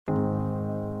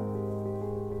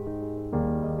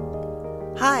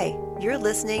Hi, you're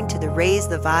listening to the Raise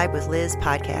the Vibe with Liz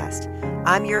podcast.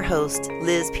 I'm your host,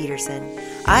 Liz Peterson.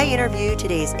 I interview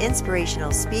today's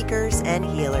inspirational speakers and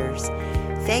healers.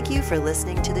 Thank you for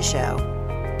listening to the show.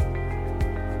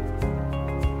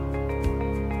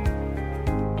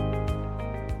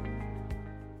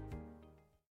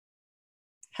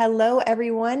 Hello,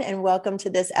 everyone, and welcome to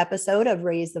this episode of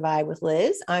Raise the Vibe with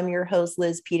Liz. I'm your host,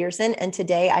 Liz Peterson, and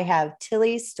today I have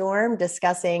Tilly Storm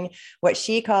discussing what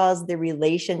she calls the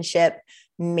relationship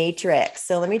matrix.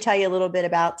 So let me tell you a little bit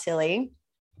about Tilly.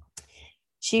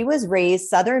 She was raised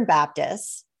Southern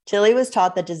Baptist. Tilly was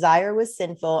taught that desire was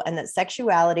sinful and that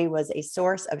sexuality was a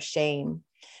source of shame.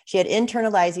 She had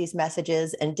internalized these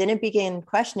messages and didn't begin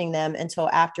questioning them until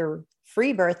after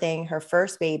free birthing her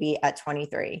first baby at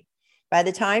 23. By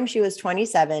the time she was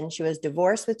 27, she was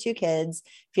divorced with 2 kids,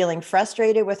 feeling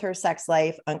frustrated with her sex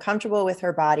life, uncomfortable with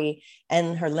her body,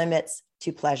 and her limits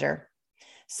to pleasure.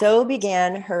 So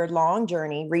began her long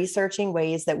journey researching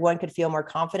ways that one could feel more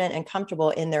confident and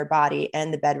comfortable in their body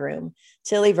and the bedroom.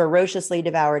 Tilly voraciously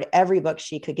devoured every book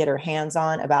she could get her hands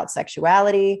on about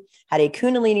sexuality, had a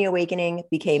Kundalini awakening,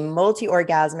 became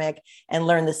multi-orgasmic, and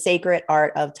learned the sacred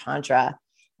art of Tantra.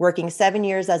 Working 7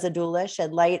 years as a doula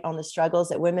shed light on the struggles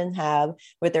that women have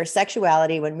with their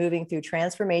sexuality when moving through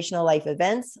transformational life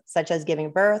events, such as giving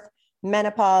birth,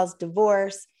 menopause,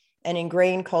 divorce, and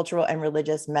ingrained cultural and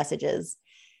religious messages.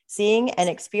 Seeing and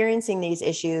experiencing these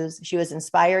issues, she was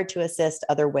inspired to assist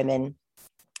other women.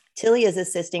 Tilly is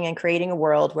assisting in creating a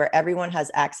world where everyone has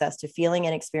access to feeling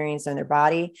and experiencing their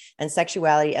body and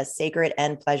sexuality as sacred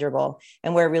and pleasurable,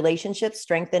 and where relationships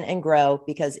strengthen and grow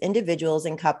because individuals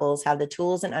and couples have the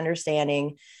tools and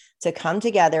understanding to come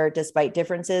together despite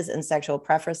differences in sexual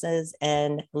preferences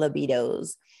and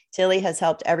libidos. Tilly has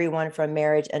helped everyone from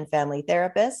marriage and family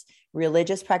therapists,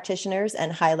 religious practitioners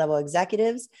and high-level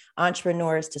executives,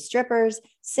 entrepreneurs to strippers,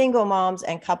 single moms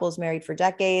and couples married for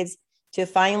decades, to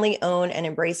finally own and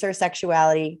embrace their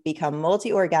sexuality, become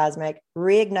multi-orgasmic,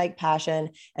 reignite passion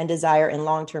and desire in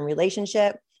long-term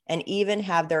relationship, and even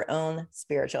have their own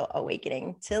spiritual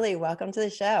awakening. Tilly, welcome to the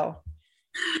show.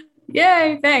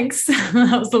 Yay, thanks.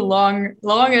 That was a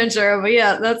long intro, but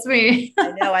yeah, that's me.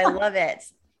 I know, I love it.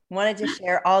 Wanted to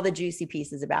share all the juicy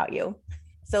pieces about you.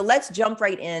 So let's jump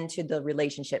right into the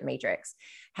relationship matrix.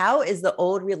 How is the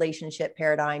old relationship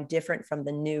paradigm different from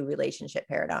the new relationship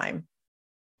paradigm?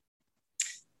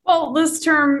 Well, this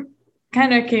term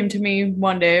kind of came to me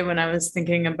one day when I was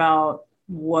thinking about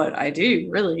what I do,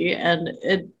 really. And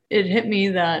it hit me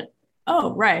that,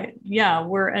 oh, right. Yeah,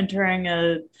 we're entering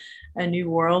a new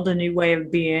world, a new way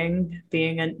of being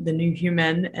the new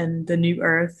human and the new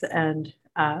earth. And,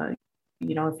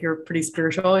 if you're pretty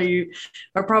spiritual, you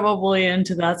are probably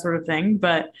into that sort of thing.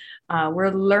 But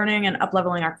we're learning and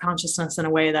up-leveling our consciousness in a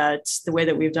way that the way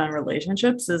that we've done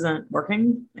relationships isn't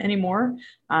working anymore.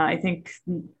 I think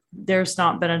there's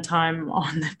not been a time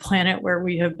on the planet where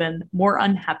we have been more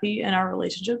unhappy in our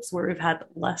relationships, where we've had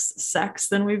less sex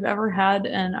than we've ever had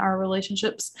in our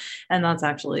relationships. And that's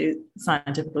actually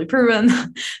scientifically proven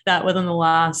that within the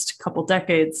last couple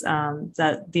decades,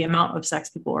 that the amount of sex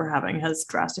people are having has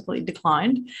drastically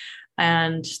declined.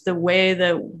 And the way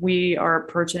that we are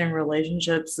approaching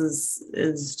relationships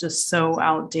is just so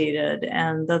outdated.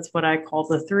 And that's what I call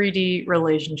the 3D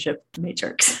relationship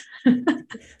matrix.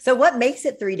 So what makes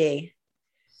it 3D?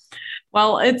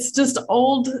 Well, it's just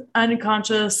old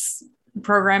unconscious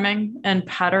programming and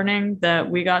patterning that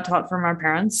we got taught from our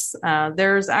parents.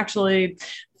 There's actually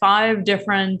 5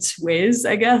 different ways,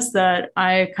 I guess, that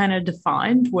I kind of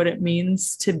defined what it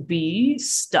means to be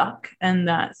stuck in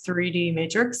that 3D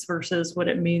matrix versus what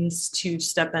it means to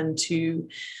step into.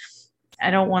 I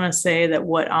don't want to say that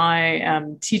what I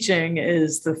am teaching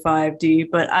is the 5D,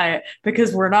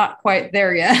 because we're not quite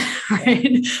there yet,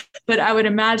 right? But I would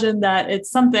imagine that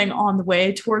it's something on the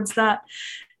way towards that.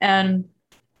 And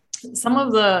some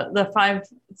of the 5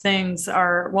 things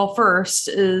are, well, first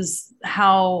is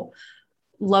how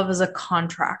love is a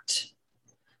contract.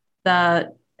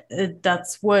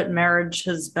 That's what marriage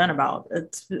has been about.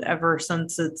 It's ever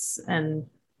since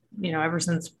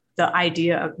the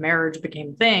idea of marriage became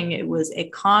a thing, it was a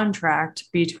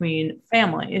contract between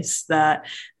families that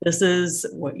this is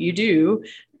what you do.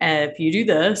 And if you do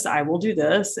this, I will do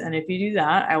this. And if you do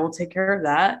that, I will take care of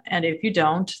that. And if you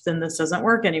don't, then this doesn't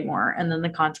work anymore. And then the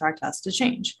contract has to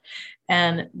change.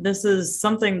 And this is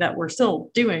something that we're still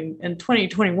doing in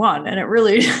 2021. And it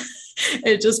really,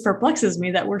 it just perplexes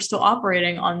me that we're still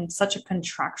operating on such a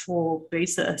contractual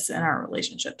basis in our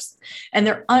relationships. And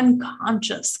they're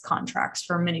unconscious contracts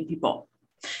for many people.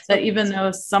 That even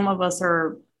though some of us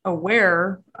are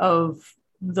aware of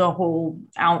the whole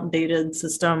outdated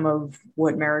system of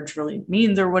what marriage really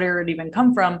means or where it even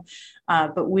come from.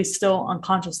 But we still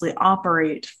unconsciously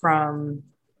operate from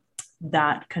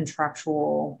that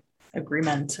contractual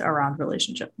agreement around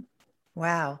relationship.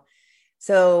 Wow.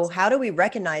 So how do we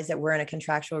recognize that we're in a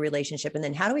contractual relationship? And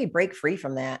then how do we break free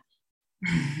from that?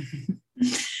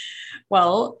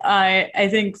 Well, I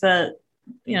think that,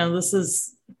 this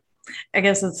is, I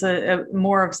guess it's a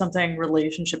more of something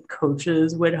relationship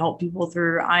coaches would help people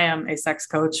through. I am a sex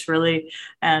coach, really.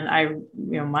 And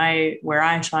where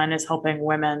I shine is helping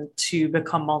women to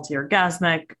become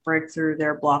multi-orgasmic, break through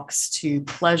their blocks to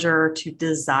pleasure, to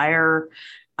desire,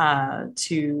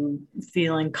 to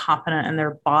feeling confident in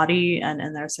their body and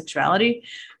in their sexuality.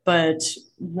 But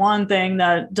one thing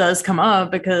that does come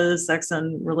up, because sex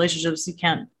and relationships, you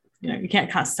can't kind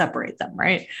of separate them,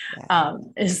 right? Yeah.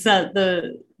 Is that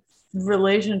the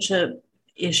relationship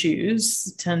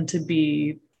issues tend to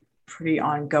be pretty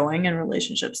ongoing in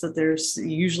relationships, that there's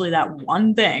usually that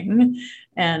one thing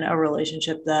in a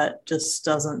relationship that just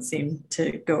doesn't seem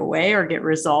to go away or get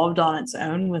resolved on its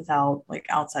own without like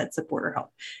outside support or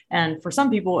help. And for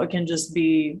some people, it can just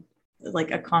be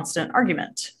like a constant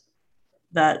argument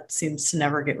that seems to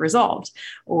never get resolved,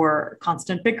 or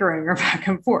constant bickering or back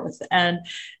and forth. And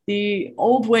the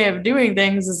old way of doing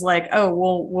things is like, oh,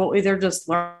 well, we'll either just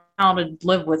learn how to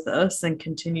live with this and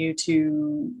continue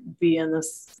to be in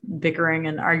this bickering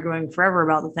and arguing forever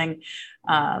about the thing,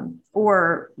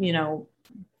 or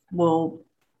we'll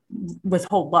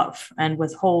withhold love and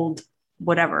withhold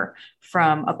whatever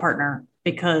from a partner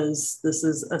because this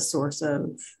is a source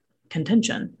of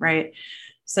contention, right?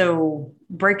 So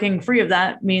breaking free of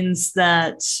that means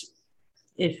that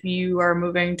if you are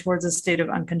moving towards a state of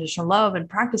unconditional love and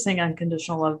practicing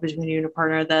unconditional love between you and a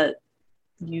partner, that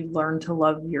you learn to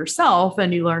love yourself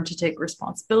and you learn to take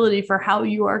responsibility for how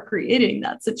you are creating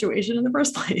that situation in the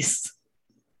first place,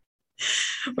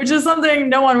 which is something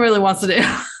no one really wants to do.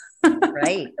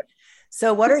 Right.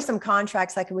 So what are some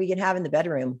contracts like we can have in the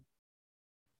bedroom?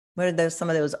 What are some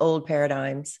of those old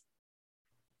paradigms?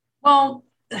 Well,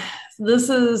 this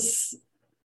is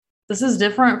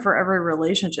different for every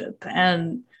relationship.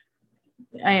 And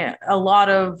a lot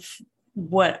of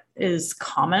what is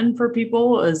common for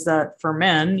people is that for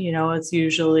men, it's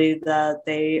usually that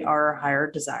they are higher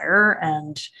desire,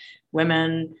 and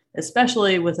women,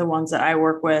 especially with the ones that I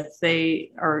work with,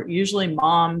 they are usually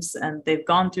moms and they've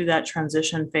gone through that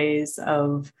transition phase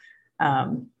of,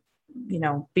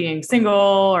 being single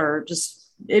or just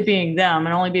it being them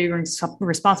and only being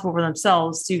responsible for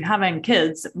themselves, to having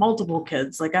kids, multiple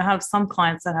kids. Like I have some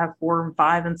clients that have 4 and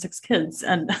 5 and 6 kids,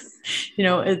 and,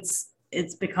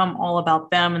 it's become all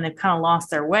about them and they've kind of lost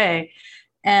their way.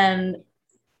 And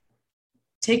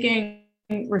taking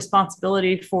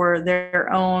responsibility for their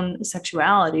own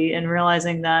sexuality and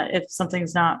realizing that if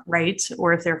something's not right,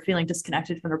 or if they're feeling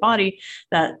disconnected from their body,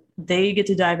 that they get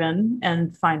to dive in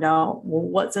and find out, well,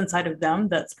 what's inside of them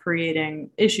that's creating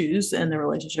issues in the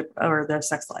relationship or their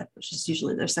sex life, which is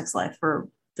usually their sex life for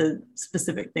the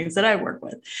specific things that I work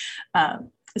with.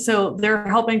 So they're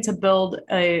helping to build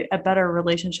a better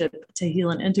relationship to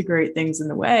heal and integrate things in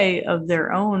the way of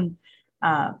their own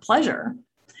pleasure.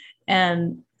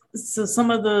 And so some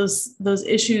of those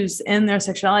issues in their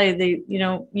sexuality,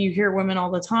 you hear women all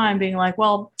the time being like,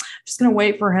 well, I'm just going to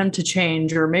wait for him to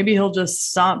change, or maybe he'll just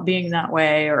stop being that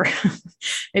way, or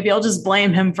maybe I'll just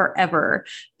blame him forever.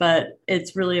 But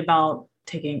it's really about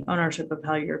taking ownership of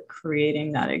how you're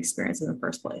creating that experience in the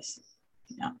first place.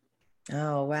 Yeah.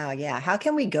 Oh, wow. Yeah. How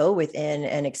can we go within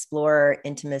and explore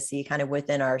intimacy kind of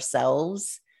within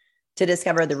ourselves to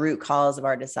discover the root cause of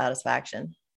our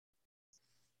dissatisfaction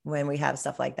when we have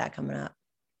stuff like that coming up?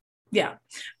 Yeah.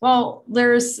 Well,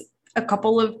 there's a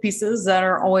couple of pieces that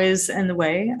are always in the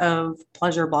way of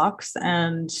pleasure blocks,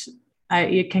 and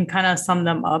you can kind of sum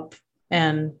them up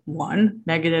in 1,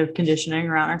 negative conditioning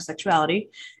around our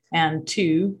sexuality, and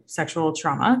 2, sexual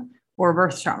trauma or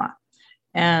birth trauma.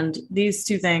 And these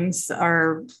 2 things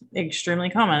are extremely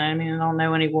common. I mean, I don't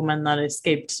know any woman that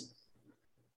escaped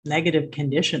negative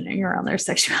conditioning around their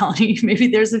sexuality. Maybe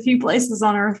there's a few places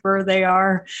on earth where they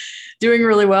are doing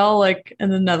really well, like in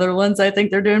the Netherlands. I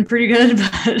think they're doing pretty good,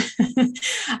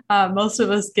 but most of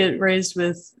us get raised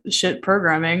with shit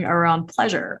programming around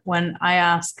pleasure. When I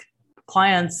ask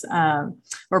clients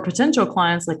or potential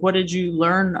clients, like, what did you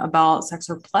learn about sex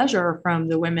or pleasure from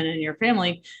the women in your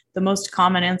family? The most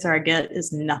common answer I get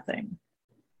is nothing.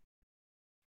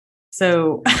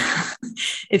 So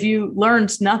if you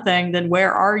learned nothing, then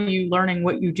where are you learning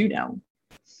what you do know?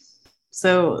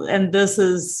 So, and this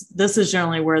is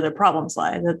generally where the problems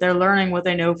lie, that they're learning what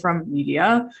they know from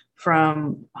media,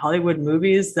 from Hollywood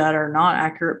movies that are not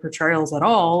accurate portrayals at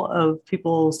all of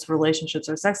people's relationships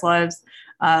or sex lives,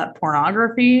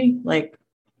 pornography, like,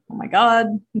 oh my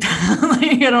God.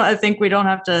 I think we don't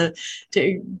have to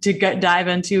dive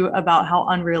into about how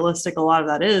unrealistic a lot of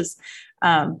that is.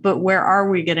 But where are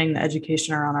we getting the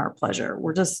education around our pleasure?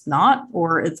 We're just not,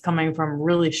 or it's coming from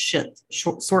really shit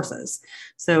sources.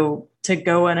 So to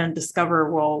go in and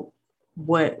discover, well,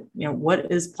 what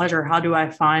is pleasure? How do I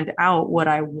find out what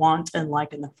I want and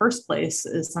like in the first place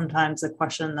is sometimes a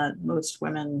question that most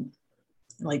women,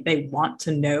 like, they want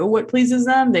to know what pleases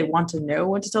them. They want to know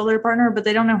what to tell their partner, but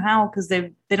they don't know how, because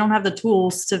they don't have the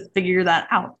tools to figure that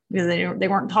out, because they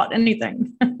weren't taught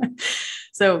anything.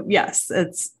 So yes,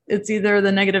 it's either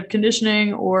the negative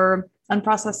conditioning or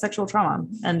unprocessed sexual trauma.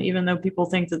 And even though people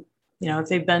think that, if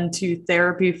they've been to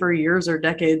therapy for years or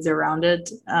decades around it,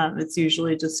 it's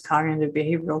usually just cognitive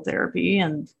behavioral therapy.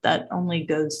 And that only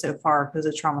goes so far, because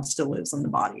the trauma still lives in the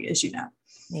body, as you know.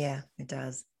 Yeah, it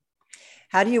does.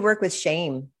 How do you work with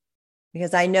shame?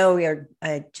 Because I know we are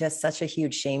just such a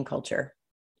huge shame culture.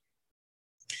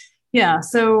 Yeah.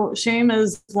 So shame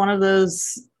is one of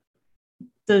those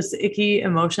icky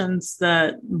emotions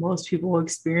that most people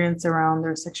experience around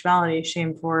their sexuality.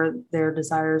 Shame for their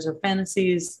desires or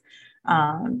fantasies,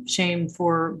 shame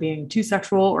for being too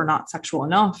sexual or not sexual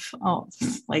enough.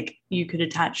 Like, you could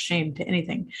attach shame to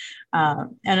anything.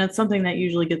 And it's something that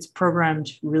usually gets programmed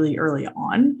really early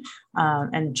on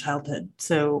in childhood.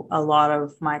 So a lot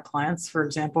of my clients, for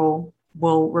example,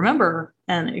 will remember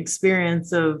an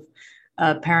experience of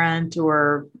a parent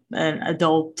or an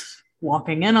adult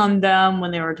walking in on them when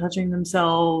they were touching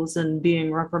themselves and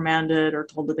being reprimanded or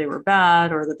told that they were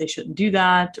bad or that they shouldn't do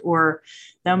that, or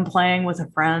them playing with a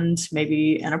friend,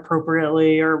 maybe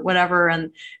inappropriately or whatever.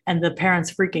 And the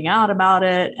parents freaking out about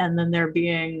it. And then there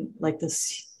being like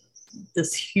this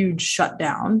huge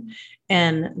shutdown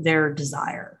in their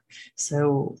desire.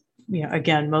 So,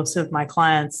 again, most of my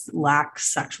clients lack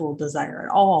sexual desire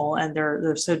at all, and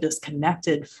they're so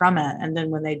disconnected from it. And then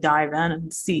when they dive in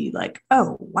and see, like,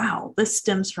 oh, wow, this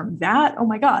stems from that. Oh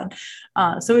my God.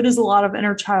 So it is a lot of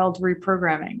inner child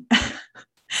reprogramming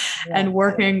and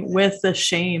working with the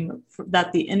shame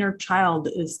that the inner child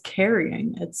is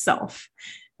carrying itself,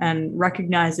 and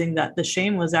recognizing that the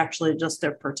shame was actually just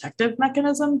a protective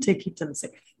mechanism to keep them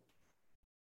safe.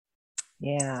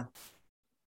 Yeah.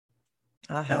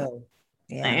 So,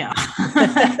 yeah.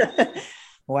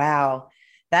 Wow.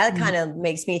 That kind of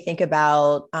makes me think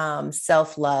about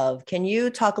self-love. Can you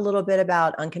talk a little bit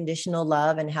about unconditional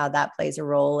love and how that plays a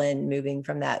role in moving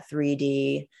from that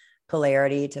 3D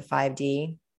polarity to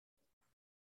 5D?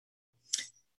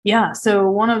 Yeah.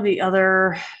 So one of the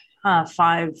other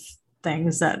 5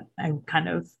 things that I kind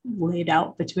of laid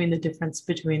out between the difference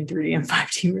between 3D and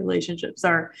 5D relationships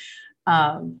are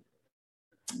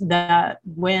that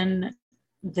when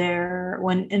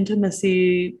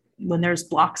intimacy, when there's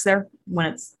blocks there, when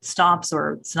it stops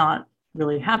or it's not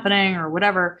really happening or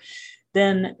whatever,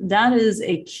 then that is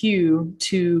a cue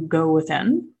to go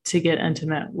within to get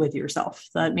intimate with yourself.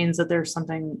 That means that there's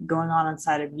something going on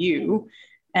inside of you.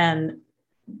 And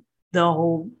the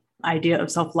whole idea of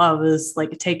self-love is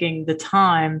like taking the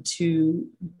time to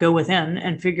go within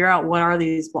and figure out, what are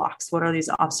these blocks? What are these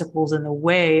obstacles in the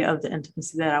way of the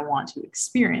intimacy that I want to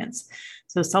experience?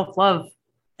 So self-love,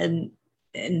 in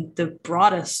the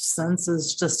broadest sense,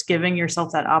 is just giving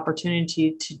yourself that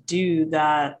opportunity to do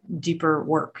that deeper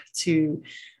work, to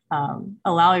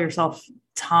allow yourself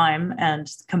time and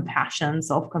compassion,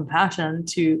 self-compassion,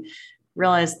 to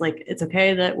realize, like, it's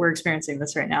okay that we're experiencing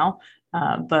this right now.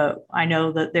 But I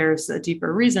know that there's a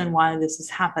deeper reason why this is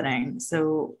happening.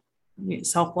 So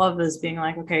self-love is being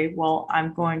like, okay, well,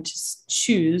 I'm going to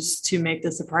choose to make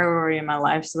this a priority in my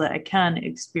life so that I can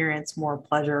experience more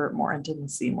pleasure, more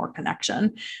intimacy, more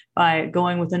connection by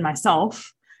going within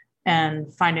myself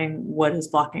and finding what is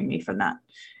blocking me from that.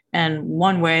 And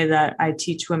one way that I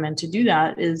teach women to do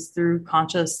that is through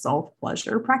conscious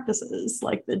self-pleasure practices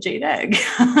like the jade egg.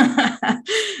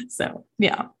 So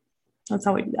yeah, that's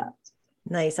how we do that.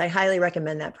 Nice. I highly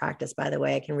recommend that practice, by the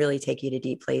way. It can really take you to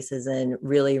deep places and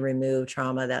really remove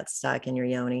trauma that's stuck in your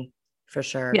yoni, for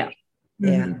sure. Yeah.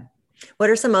 Yeah. Mm-hmm.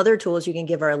 What are some other tools you can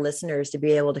give our listeners to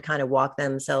be able to kind of walk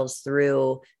themselves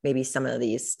through maybe some of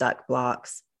these stuck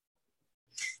blocks?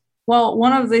 Well,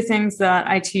 one of the things that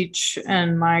I teach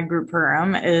in my group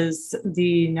program is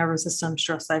the nervous system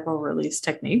stress cycle release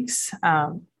techniques.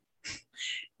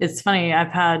 It's funny.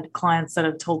 I've had clients that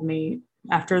have told me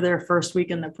after their first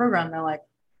week in the program, they're like,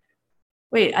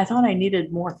 wait, I thought I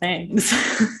needed more things.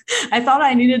 I thought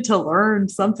I needed to learn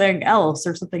something else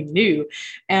or something new.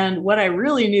 And what I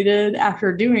really needed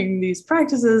after doing these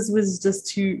practices was just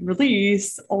to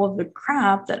release all of the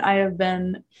crap that I have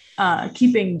been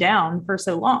keeping down for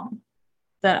so long,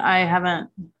 that I haven't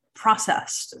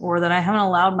processed or that I haven't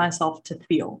allowed myself to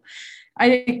feel.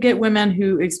 I get women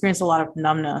who experience a lot of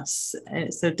numbness,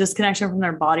 so disconnection from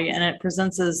their body, and it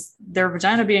presents as their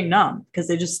vagina being numb because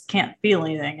they just can't feel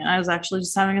anything. And I was actually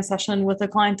just having a session with a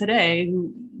client today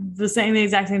who was saying the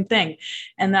exact same thing.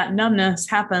 And that numbness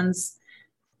happens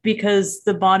because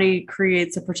the body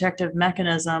creates a protective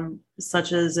mechanism,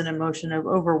 such as an emotion of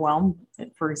overwhelm.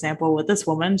 For example, with this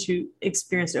woman, she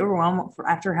experienced overwhelm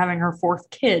after having her fourth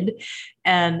kid,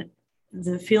 and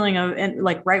the feeling of, and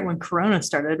like right when Corona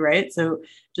started, right? So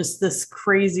just this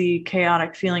crazy,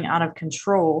 chaotic feeling out of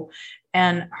control,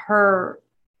 and her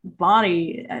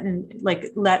body, and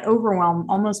like that overwhelm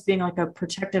almost being like a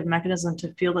protective mechanism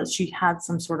to feel that she had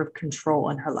some sort of control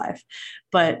in her life.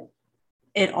 But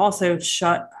it also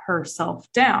shut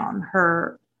herself down,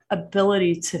 her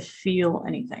ability to feel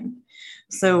anything.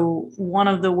 So one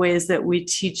of the ways that we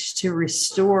teach to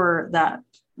restore that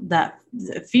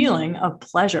feeling of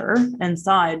pleasure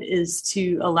inside is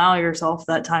to allow yourself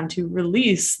that time to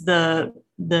release the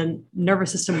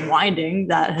nervous system winding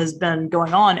that has been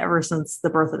going on ever since the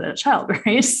birth of that child,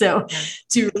 right? So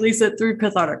to release it through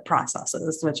cathartic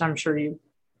processes, which I'm sure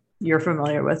you're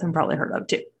familiar with and probably heard of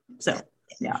too. So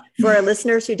yeah. For our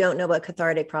listeners who don't know what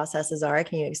cathartic processes are,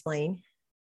 can you explain?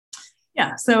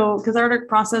 Yeah. So cathartic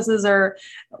processes are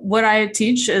what I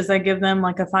teach is I give them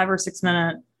like a 5 or 6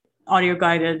 minute audio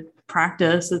guided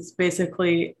practice. It's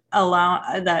basically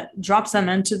that drops them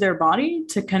into their body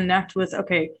to connect with,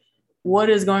 okay, what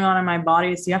is going on in my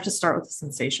body? So you have to start with the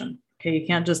sensation. Okay. You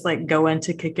can't just like go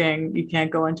into kicking. You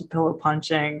can't go into pillow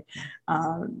punching.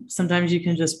 Sometimes you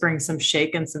can just bring some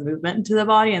shake and some movement into the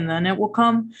body and then it will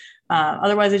come.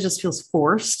 Otherwise it just feels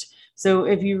forced. So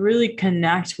if you really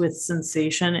connect with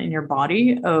sensation in your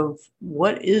body of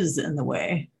what is in the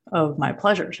way of my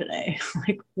pleasure today,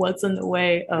 like what's in the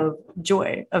way of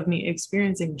joy, of me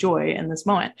experiencing joy in this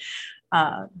moment,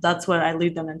 that's what I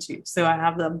lead them into. So I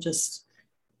have them just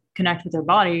connect with their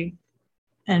body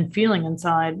and feeling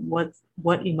inside what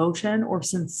emotion or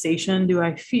sensation do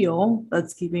I feel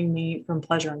that's keeping me from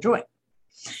pleasure and joy.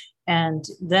 And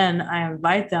then I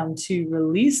invite them to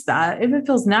release that if it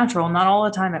feels natural. Not all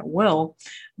the time it will,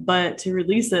 but to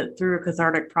release it through a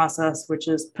cathartic process, which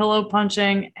is pillow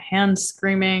punching, hand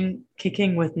screaming,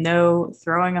 kicking with no,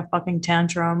 throwing a fucking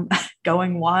tantrum,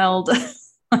 going wild,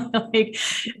 like,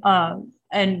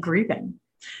 and grieving.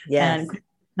 Yes. And grief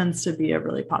tends to be a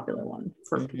really popular one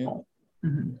for people.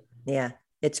 Mm-hmm. Yeah.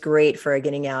 It's great for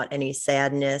getting out any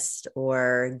sadness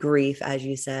or grief, as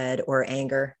you said, or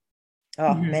anger.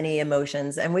 Oh, many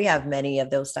emotions. And we have many of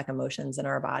those stuck emotions in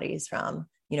our bodies from,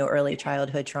 early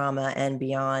childhood trauma and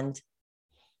beyond.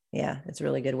 Yeah, it's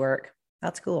really good work.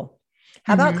 That's cool.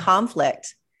 How about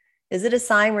conflict? Is it a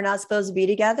sign we're not supposed to be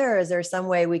together? Or is there some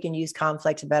way we can use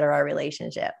conflict to better our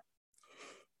relationship?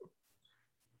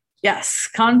 Yes,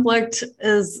 conflict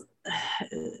is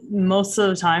most of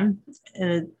the time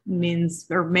it means,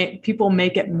 people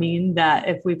make it mean that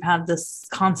if we've had this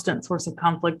constant source of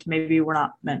conflict, maybe we're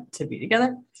not meant to be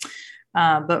together.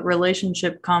 But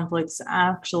relationship conflicts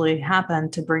actually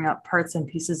happen to bring up parts and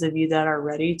pieces of you that are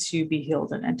ready to be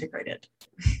healed and integrated.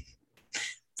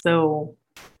 So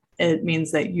it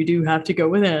means that you do have to go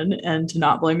within and to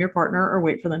not blame your partner or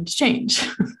wait for them to change.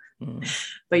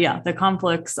 But yeah, the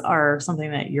conflicts are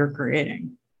something that you're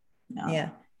creating. Yeah.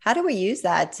 How do we use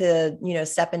that to,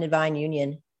 step in divine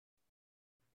union?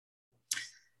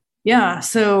 Yeah.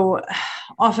 So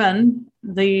often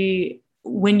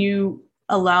when you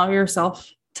allow yourself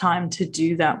time to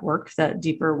do that work, that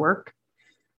deeper work,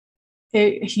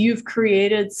 you've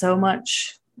created so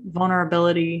much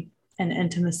vulnerability and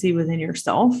intimacy within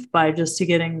yourself by just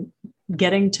getting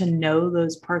to know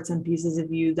those parts and pieces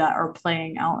of you that are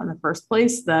playing out in the first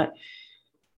place, that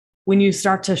when you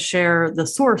start to share the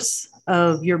source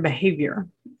of your behavior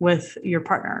with your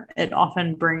partner, it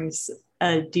often brings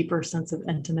a deeper sense of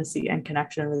intimacy and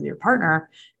connection with your partner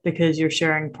because you're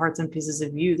sharing parts and pieces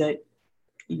of you that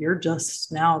you're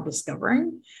just now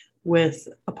discovering with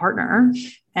a partner.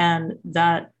 And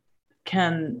that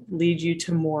can lead you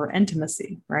to more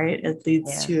intimacy, right? It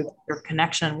leads to your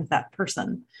connection with that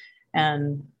person.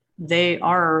 And they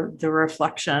are the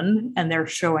reflection and they're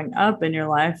showing up in your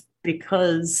life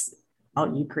because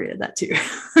you created that too.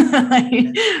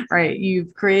 Right?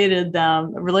 You've created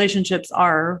them. Relationships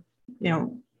are,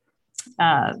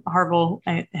 Harville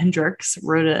Hendrix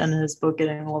wrote it in his book,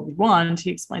 Getting What We Want. He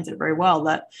explains it very well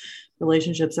that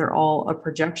relationships are all a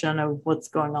projection of what's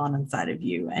going on inside of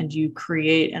you. And you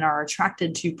create and are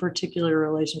attracted to particular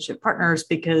relationship partners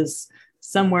because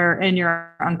somewhere in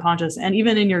your unconscious and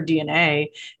even in your DNA,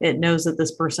 it knows that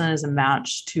this person is a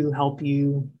match to help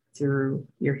you through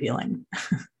your healing.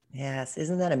 Yes.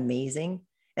 Isn't that amazing?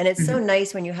 And it's so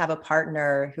nice when you have a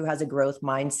partner who has a growth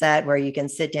mindset where you can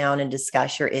sit down and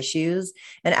discuss your issues.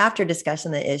 And after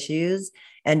discussing the issues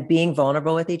and being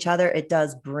vulnerable with each other, it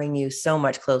does bring you so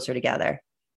much closer together.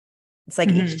 It's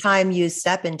like each time you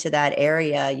step into that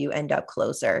area, you end up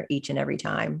closer each and every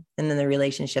time. And then the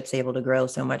relationship's able to grow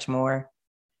so much more.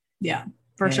 Yeah,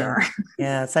 for sure.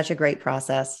 Yeah. It's such a great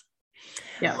process.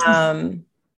 Yeah.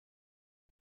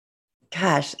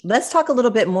 Gosh, let's talk a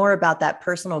little bit more about that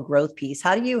personal growth piece.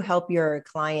 How do you help your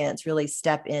clients really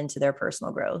step into their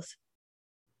personal growth?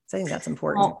 So I think that's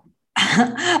important. Well,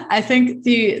 I think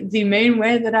the main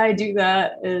way that I do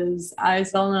that is I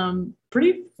tell them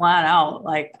pretty flat out,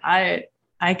 like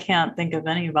I can't think of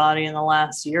anybody in the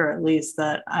last year, at least,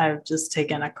 that I've just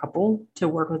taken a couple to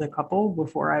work with a couple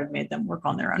before I've made them work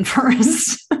on their own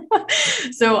first.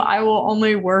 So I will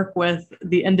only work with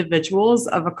the individuals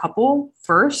of a couple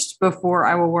first before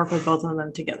I will work with both of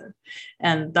them together.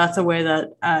 And that's a way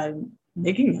that I'm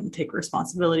making them take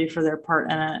responsibility for their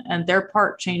part, and their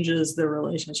part changes the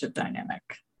relationship dynamic.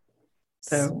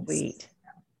 So sweet.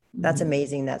 That's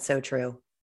amazing. That's so true.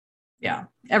 Yeah.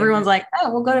 Everyone's like,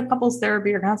 oh, we'll go to couples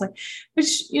therapy or counseling,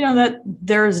 which, that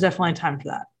there is definitely time for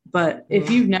that. But if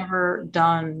you've never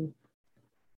done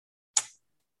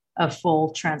a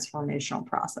full transformational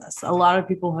process, a lot of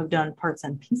people have done parts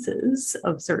and pieces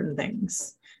of certain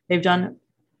things. They've done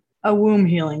a womb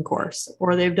healing course,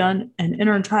 or they've done an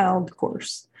inner child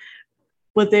course,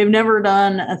 but they've never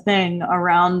done a thing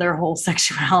around their whole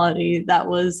sexuality that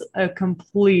was a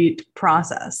complete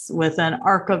process with an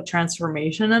arc of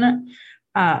transformation in it.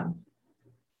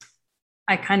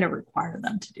 I kind of require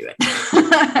them to do it.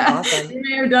 Awesome. They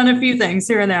may have done a few things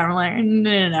here and there. I'm like,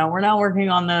 no, we're not working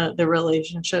on the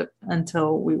relationship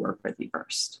until we work with you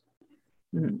first.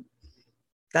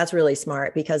 That's really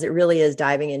smart, because it really is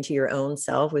diving into your own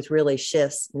self, which really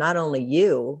shifts not only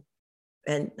you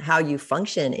and how you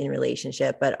function in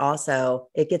relationship, but also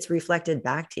it gets reflected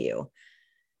back to you,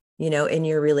 in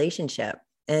your relationship.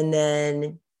 And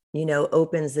then,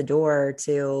 opens the door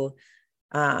to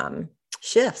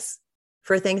shifts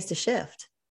for things to shift,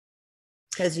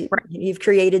 because you've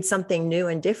created something new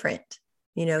and different,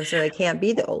 so it can't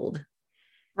be the old.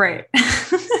 Right.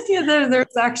 Yeah,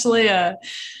 there's actually a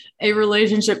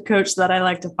relationship coach that I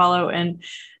like to follow. And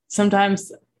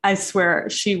sometimes I swear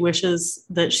she wishes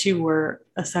that she were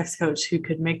a sex coach who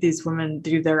could make these women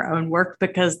do their own work,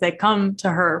 because they come to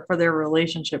her for their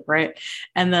relationship, right?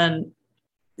 And then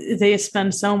they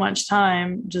spend so much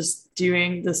time just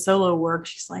doing the solo work.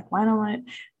 She's like, why don't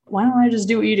I just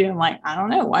do what you do? I'm like, I don't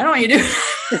know. Why don't you do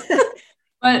it?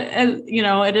 But,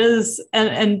 it is,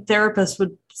 and therapists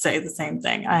would say the same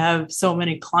thing. I have so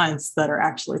many clients that are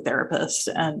actually therapists,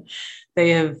 and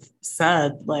they have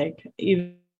said, like,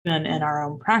 even in our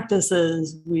own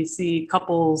practices, we see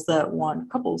couples that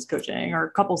want couples coaching or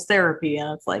couples therapy.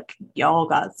 And it's like, y'all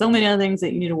got so many other things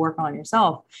that you need to work on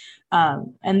yourself.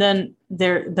 And then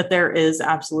there is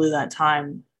absolutely that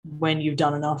time when you've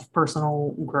done enough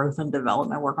personal growth and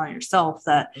development work on yourself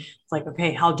that it's like,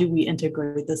 okay, how do we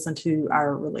integrate this into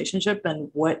our relationship, and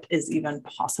what is even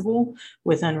possible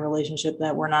within a relationship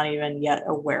that we're not even yet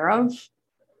aware of?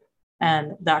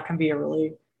 And that can be a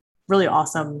really, really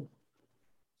awesome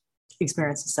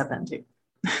experience to step into.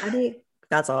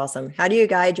 That's awesome. How do you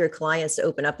guide your clients to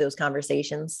open up those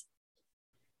conversations?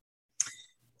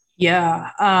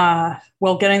 Yeah.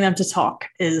 Well, getting them to talk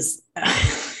is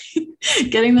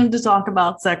getting them to talk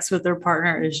about sex with their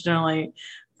partner is generally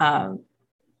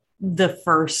the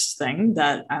first thing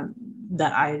that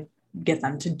I get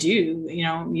them to do.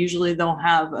 Usually they'll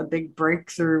have a big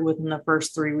breakthrough within the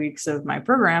first 3 weeks of my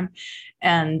program,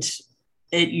 and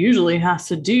it usually has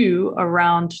to do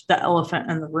around the elephant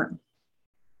in the room.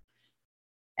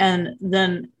 And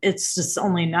then it's just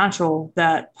only natural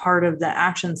that part of the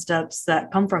action steps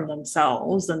that come from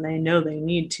themselves, and they know they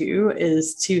need to,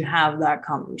 is to have that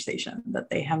conversation that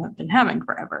they haven't been having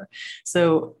forever.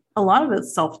 So a lot of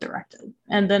it's self-directed.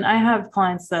 And then I have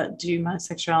clients that do my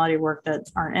sexuality work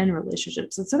that aren't in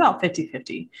relationships. It's about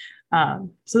 50-50.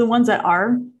 So the ones that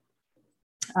are,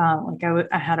 I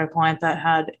had a client that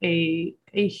had a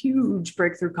huge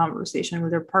breakthrough conversation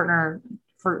with her partner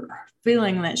for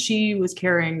feeling that she was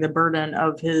carrying the burden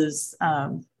of his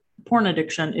porn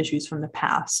addiction issues from the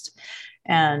past.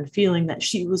 and feeling that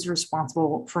she was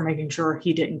responsible for making sure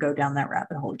he didn't go down that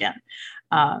rabbit hole again.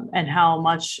 And how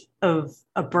much of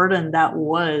a burden that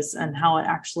was, and how it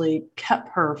actually kept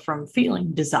her from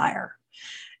feeling desire.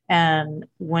 And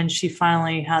when she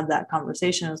finally had that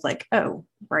conversation, it was like, oh,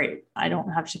 right, I don't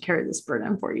have to carry this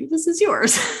burden for you. This is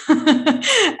yours.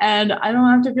 And I don't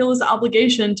have to feel this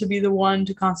obligation to be the one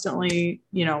to constantly,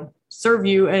 serve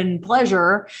you in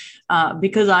pleasure,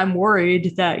 because I'm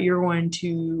worried that you're going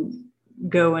to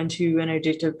go into an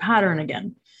addictive pattern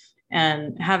again.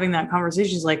 And having that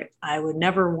conversation is like, I would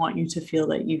never want you to feel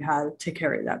that you had to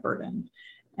carry that burden.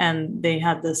 And they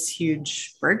had this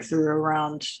huge breakthrough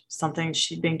around something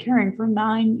she'd been carrying for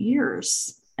 9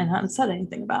 years and hadn't said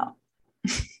anything about.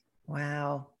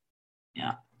 Wow.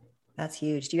 Yeah. That's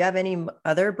huge. Do you have any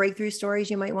other breakthrough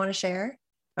stories you might want to share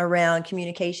around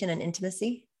communication and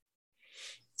intimacy?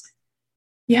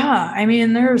 Yeah. I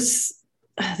mean, there's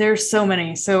so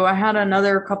many. So I had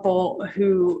another couple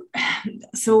who,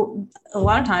 so a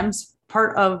lot of times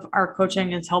part of our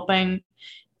coaching is helping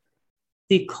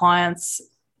the clients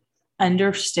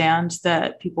understand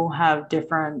that people have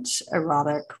different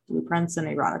erotic blueprints and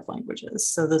erotic languages.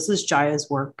 So this is Jaya's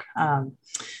work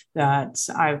that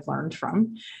I've learned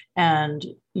from. And,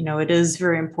 it is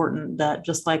very important that,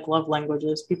 just like love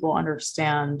languages, people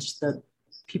understand that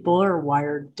people are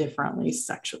wired differently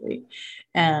sexually.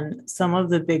 And some of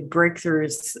the big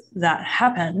breakthroughs that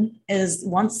happen is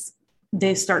once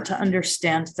they start to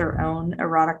understand their own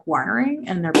erotic wiring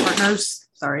and their partner's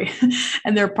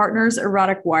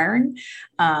erotic wiring,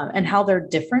 and how they're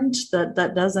different.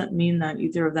 That doesn't mean that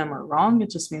either of them are wrong. It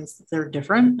just means that they're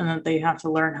different, and that they have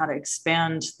to learn how to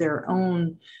expand their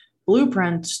own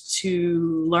blueprint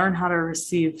to learn how to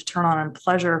receive turn on and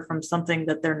pleasure from something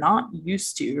that they're not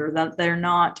used to, or that they're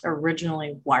not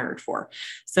originally wired for.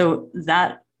 So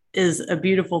that is a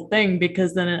beautiful thing,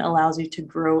 because then it allows you to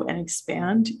grow and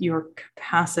expand your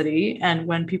capacity. And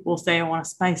when people say, I want to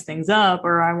spice things up,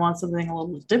 or I want something a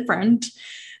little different,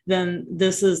 then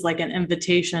this is like an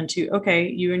invitation to, okay,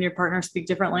 you and your partner speak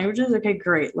different languages. Okay,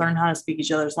 great. Learn how to speak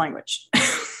each other's language.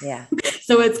 Yeah.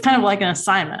 So it's kind of like an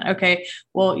assignment. Okay,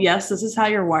 well, yes, this is how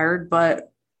you're wired,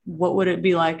 but what would it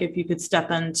be like if you could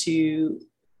step into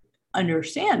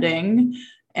understanding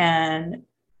and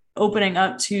opening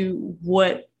up to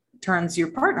what turns your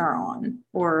partner on,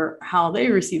 or how they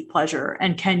receive pleasure?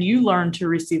 And can you learn to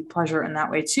receive pleasure in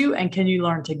that way too? And can you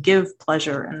learn to give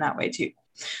pleasure in that way too?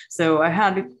 So I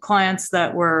had clients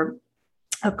that were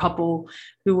a couple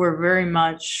who were very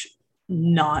much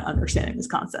not understanding this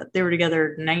concept. They were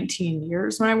together 19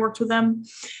 years when I worked with them.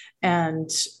 And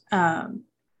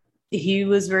he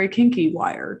was very kinky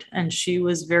wired, and she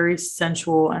was very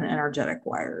sensual and energetic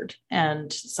wired.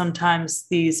 And sometimes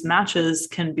these matches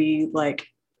can be like,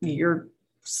 you're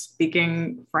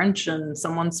speaking French and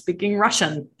someone's speaking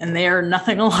Russian, and they are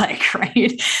nothing alike,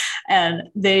 right? And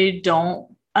they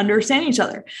don't understand each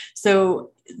other.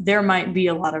 So there might be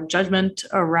a lot of judgment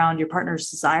around your partner's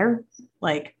desire.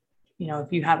 Like,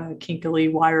 if you have a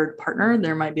kinkily wired partner,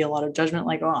 there might be a lot of judgment,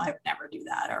 like, oh, I would never do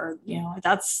that. Or,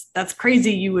 that's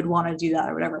crazy. You would want to do that,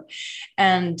 or whatever.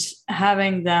 And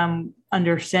having them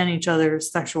understand each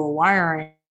other's sexual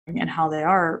wiring and how they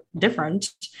are different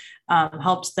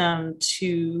helps them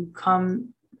to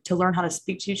come to learn how to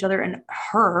speak to each other. And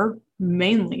her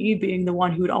mainly being the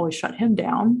one who would always shut him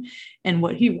down and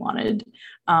what he wanted,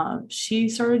 she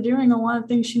started doing a lot of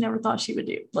things she never thought she would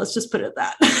do. Let's just put it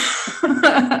that.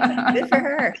 Good for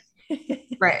her.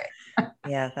 Right.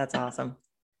 Yeah, that's awesome.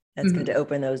 That's good to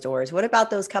open those doors. What about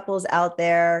those couples out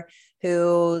there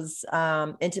whose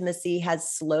intimacy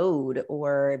has slowed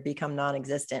or become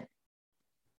non-existent?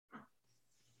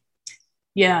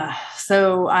 Yeah.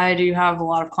 So I do have a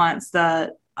lot of clients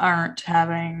that aren't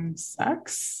having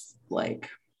sex like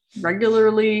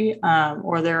regularly,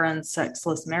 or they're in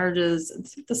sexless marriages.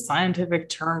 It's like the scientific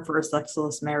term for a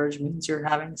sexless marriage means you're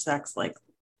having sex like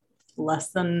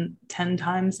less than 10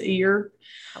 times a year.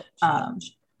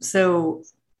 So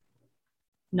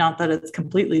not that it's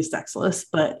completely sexless,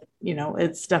 but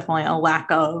it's definitely a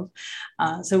lack of.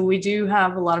 So we do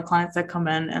have a lot of clients that come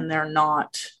in and they're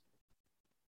not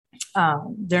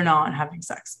having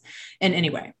sex in any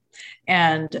way.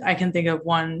 And I can think of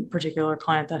one particular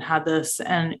client that had this,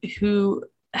 and who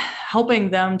helping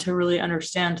them to really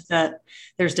understand that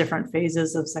there's different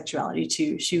phases of sexuality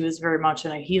too. She was very much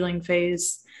in a healing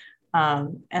phase.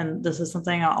 And this is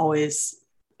something I always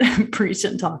preach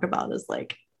and talk about, is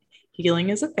like, healing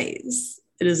is a phase.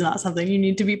 it is not something you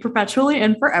need to be perpetually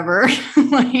in forever.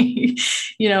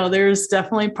 There's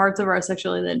definitely parts of our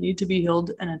sexuality that need to be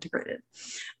healed and integrated.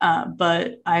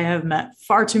 But I have met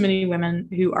far too many women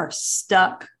who are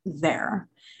stuck there,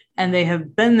 and they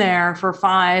have been there for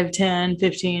 5, 10,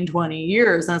 15, 20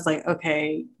 years. And it's like,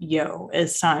 okay,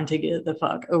 it's time to get the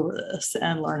fuck over this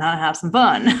and learn how to have some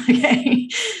fun. Okay.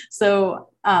 So,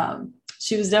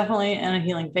 she was definitely in a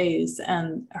healing phase,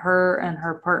 and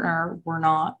her partner were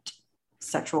not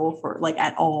sexual for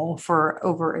at all for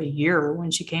over a year when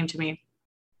she came to me,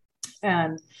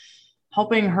 and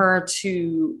helping her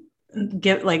to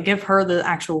give her the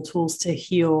actual tools to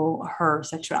heal her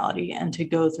sexuality and to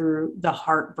go through the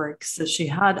heartbreaks. So she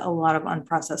had a lot of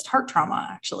unprocessed heart trauma.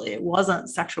 Actually, it wasn't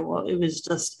sexual. It was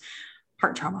just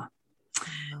heart trauma.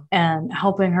 Wow. And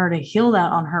helping her to heal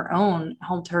that on her own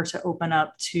helped her to open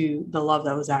up to the love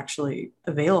that was actually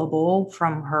available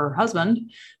from her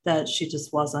husband that she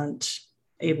just wasn't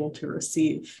able to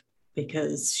receive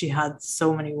because she had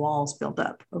so many walls built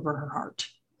up over her heart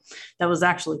that was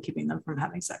actually keeping them from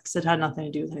having sex. It had nothing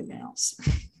to do with anything else.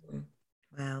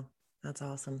 Wow. That's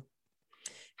awesome.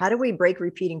 How do we break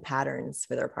repeating patterns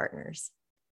with our partners?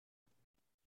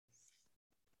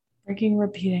 Breaking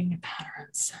repeating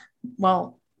patterns.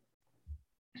 Well,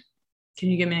 can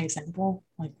you give me an example?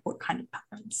 Like what kind of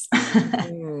patterns?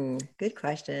 Good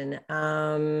question.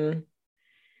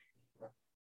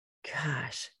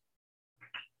 Gosh,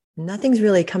 nothing's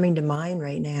really coming to mind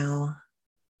right now.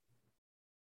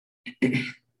 Do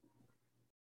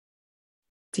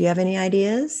you have any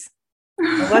ideas?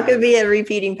 What could be a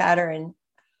repeating pattern?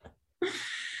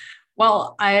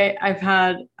 Well,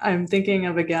 I'm thinking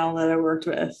of a gal that I worked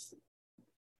with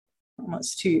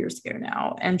almost 2 years ago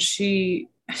now. And she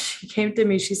came to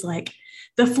me, she's like,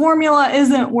 the formula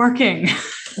isn't working.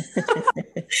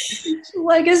 She's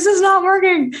like, it's just not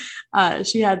working.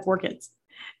 She had 4 kids,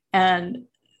 and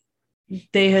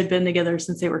they had been together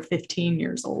since they were 15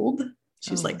 years old.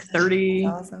 She's 30,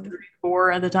 awesome.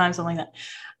 34 at the time, something like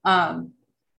that.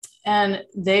 And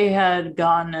they had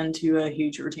gotten into a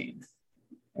huge routine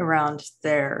around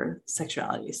their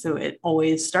sexuality. So it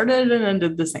always started and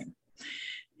ended the same.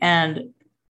 And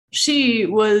she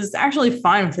was actually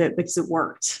fine with it because it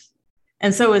worked.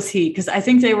 And so was he, because I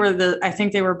think they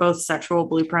were both sexual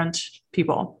blueprint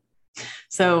people.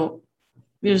 So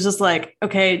it was just like,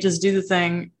 okay, just do the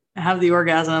thing, have the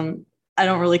orgasm. I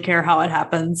don't really care how it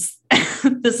happens.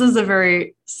 This is a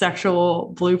very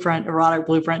sexual blueprint, erotic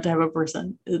blueprint type of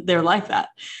person. They're like that.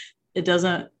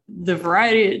 The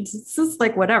variety, it's just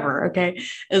like whatever. Okay.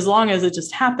 As long as it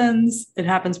just happens, it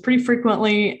happens pretty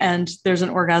frequently, and there's an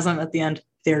orgasm at the end,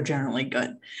 they're generally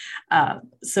good.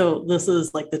 So this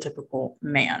is like the typical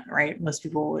man, right? Most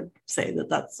people would say that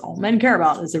that's all men care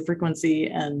about is their frequency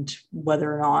and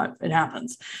whether or not it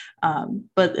happens.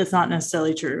 But it's not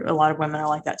necessarily true. A lot of women are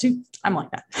like that too. I'm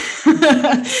like that.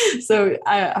 So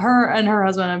her and her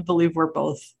husband, I believe, were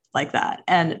both like that.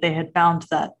 And they had found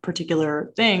that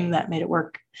particular thing that made it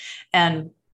work.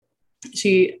 And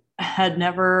she had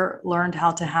never learned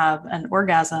how to have an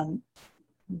orgasm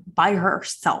by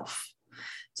herself.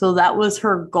 So that was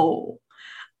her goal,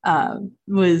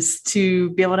 was to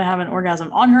be able to have an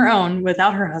orgasm on her own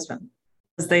without her husband.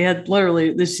 Because they had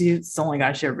she's the only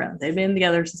guy she ever been with. They've been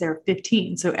together since they were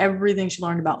 15. So everything she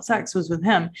learned about sex was with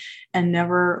him, and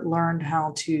never learned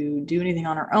how to do anything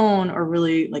on her own or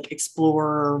really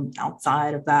explore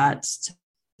outside of that to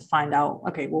find out,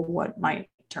 okay, well, what might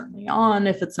turn me on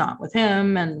if it's not with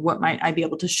him? And what might I be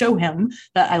able to show him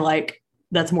that I like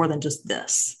that's more than just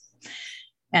this?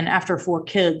 And after 4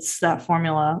 kids, that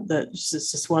formula that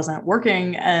just wasn't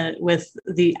working with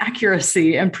the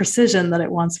accuracy and precision that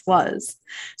it once was.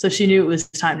 So she knew it was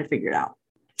time to figure it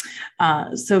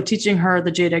out. So teaching her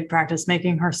the jade egg practice,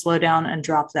 making her slow down and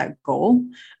drop that goal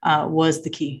was the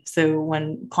key. So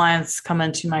when clients come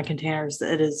into my containers,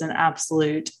 it is an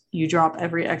absolute, you drop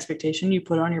every expectation you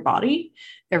put on your body,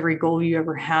 every goal you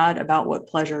ever had about what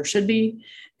pleasure should be,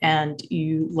 and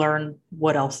you learn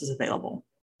what else is available.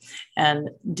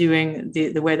 And doing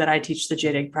the way that I teach the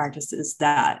jade egg practice is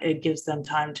that it gives them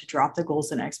time to drop the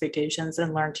goals and expectations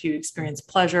and learn to experience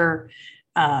pleasure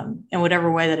in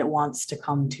whatever way that it wants to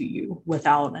come to you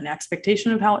without an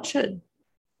expectation of how it should.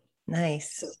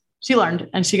 Nice. So she learned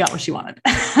and she got what she wanted.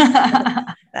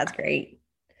 That's great.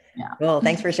 Yeah. Well,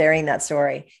 thanks for sharing that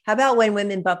story. How about when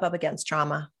women bump up against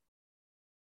trauma?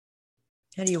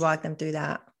 How do you walk them through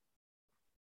that?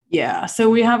 Yeah. So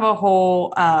we have a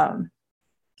whole,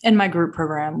 in my group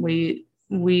program, we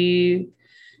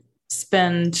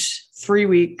spend 3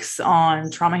 weeks on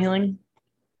trauma healing,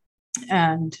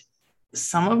 and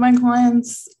some of my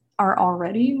clients are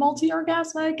already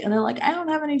multi-orgasmic and they're like, I don't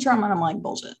have any trauma. And I'm like,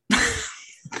 bullshit.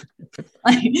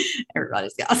 Like,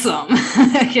 everybody's got some.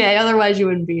 Okay, otherwise you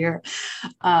wouldn't be here.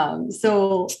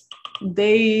 So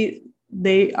they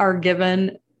are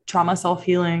given trauma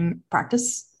self-healing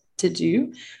practice to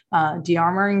do,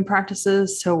 de-armoring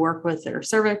practices to work with their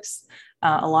cervix.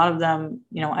 A lot of them,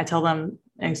 I tell them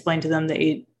and explain to them the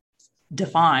 8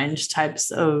 defined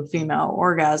types of female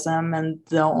orgasm, and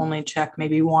they'll only check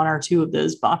maybe 1 or 2 of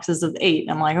those boxes of 8.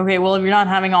 I'm like, okay, well, if you're not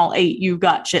having all 8, you've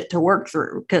got shit to work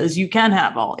through, because you can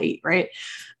have all 8, right?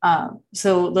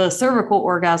 So the cervical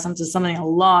orgasms is something a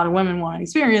lot of women want to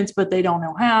experience, but they don't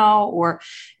know how, or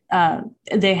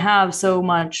they have so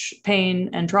much pain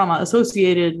and trauma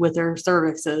associated with their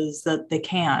cervixes that they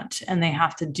can't, and they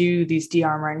have to do these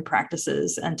de-armoring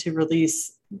practices and to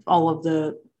release all of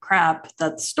the crap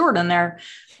that's stored in there,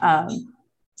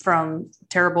 from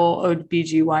terrible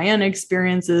OBGYN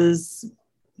experiences,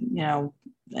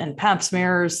 and pap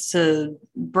smears, to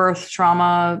birth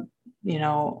trauma,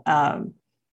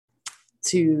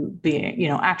 to being,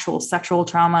 actual sexual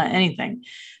trauma, anything.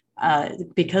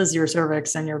 Because your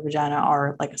cervix and your vagina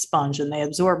are like a sponge and they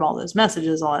absorb all those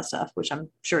messages, all that stuff, which I'm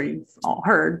sure you've all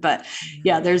heard. But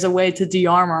yeah, there's a way to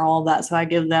de-armor all that. So I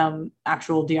give them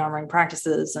actual de-armoring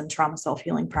practices and trauma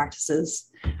self-healing practices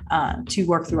to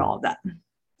work through all of that.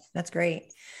 That's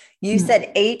great. You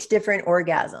said 8 different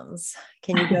orgasms.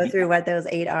 Can you go through what those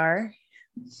 8 are,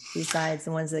 besides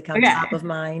the ones that come top of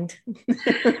mind?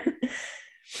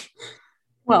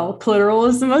 Well, clitoral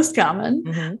is the most common.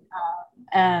 Mm-hmm.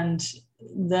 And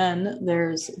then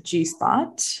there's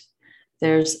G-spot,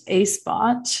 there's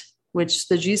A-spot, which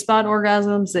the G-spot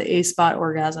orgasms, the A-spot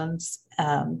orgasms,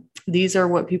 these are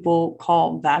what people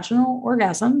call vaginal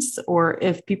orgasms. Or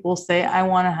if people say, I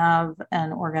want to have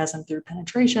an orgasm through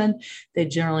penetration, they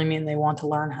generally mean they want to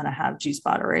learn how to have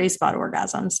G-spot or A-spot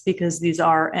orgasms, because these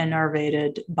are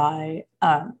innervated by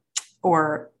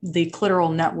or the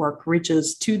clitoral network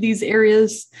reaches to these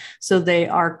areas. So they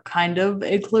are kind of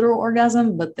a clitoral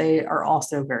orgasm, but they are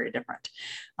also very different.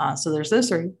 So there's those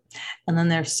 3. And then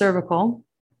there's cervical,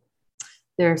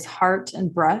 there's heart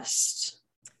and breast,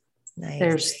 nice.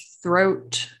 There's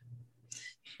throat,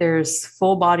 there's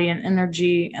full body and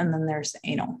energy, and then there's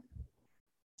anal.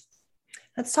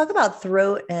 Let's talk about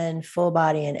throat and full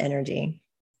body and energy.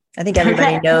 I think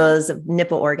everybody knows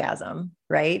nipple orgasm,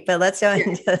 right? But let's go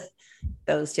into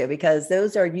those 2, because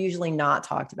those are usually not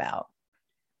talked about.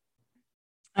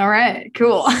 All right,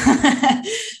 cool.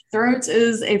 Throat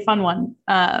is a fun one.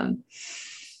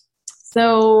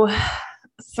 So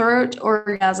throat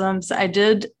orgasms, I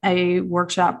did a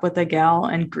workshop with a gal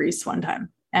in Greece one time,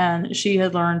 and she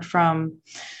had learned from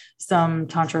some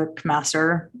tantric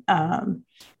master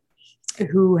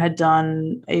who had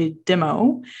done a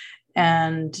demo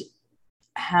and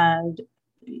had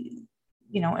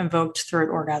invoked throat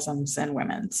orgasms in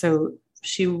women. So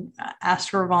she asked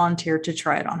for a volunteer to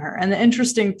try it on her. And the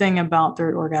interesting thing about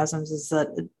throat orgasms is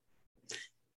that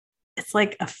it's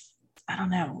like I don't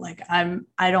know, like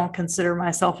I don't consider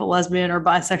myself a lesbian or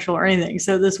bisexual or anything.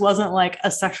 So this wasn't like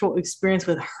a sexual experience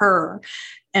with her,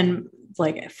 and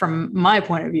like from my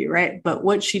point of view, right? But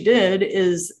what she did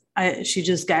is she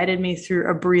just guided me through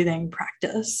a breathing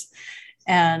practice,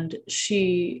 and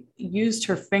she used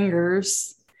her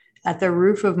fingers at the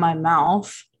roof of my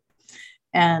mouth,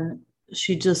 and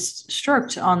she just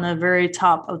stroked on the very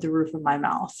top of the roof of my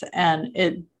mouth.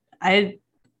 And I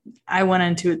went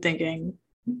into it thinking,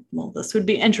 well, this would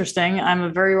be interesting. I'm a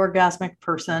very orgasmic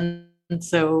person,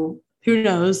 so who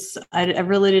knows? I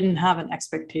really didn't have an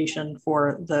expectation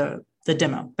for the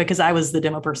demo, because I was the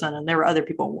demo person and there were other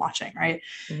people watching, right?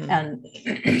 Mm-hmm.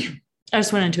 And I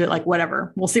just went into it like,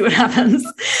 whatever, we'll see what happens.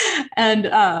 And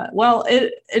well,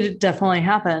 it definitely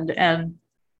happened. And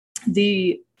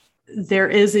there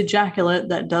is ejaculate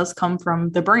that does come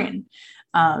from the brain,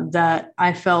 that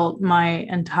I felt my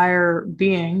entire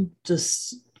being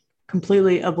just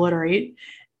completely obliterate.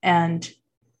 And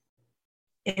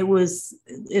it was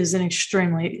an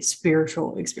extremely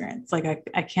spiritual experience. Like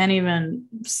I can't even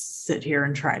sit here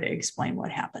and try to explain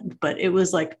what happened, but it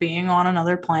was like being on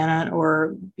another planet,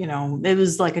 or, it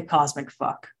was like a cosmic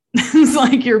fuck. It's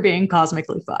like you're being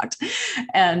cosmically fucked.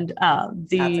 And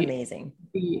that's amazing.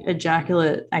 The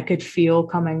ejaculate I could feel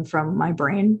coming from my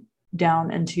brain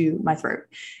down into my throat.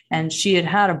 And she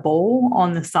had a bowl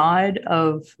on the side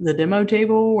of the demo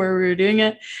table where we were doing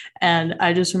it. And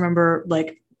I just remember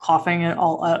like coughing it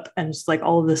all up and just like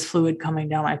all of this fluid coming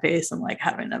down my face and like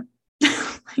having to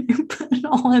put it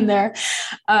all in there.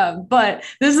 But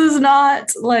this is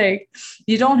not like,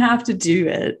 you don't have to do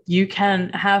it. You can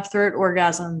have throat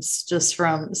orgasms just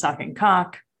from sucking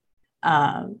cock.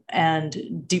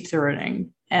 and deep throating.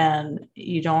 And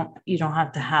you don't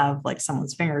have to have like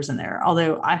someone's fingers in there.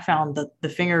 Although I found that the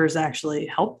fingers actually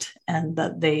helped, and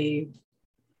that they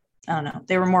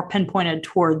were more pinpointed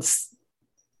towards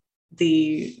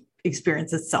the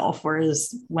experience itself.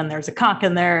 Whereas when there's a cock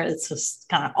in there, it's just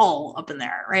kind of all up in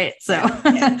there. Right. So,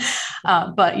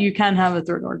 but you can have a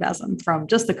throat orgasm from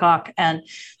just the cock. And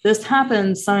this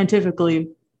happens scientifically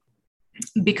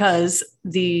because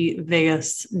the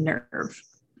vagus nerve.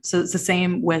 So it's the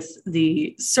same with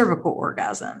the cervical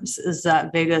orgasms, is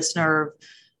that vagus nerve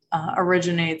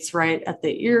originates right at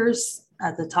the ears,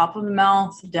 at the top of the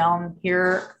mouth, down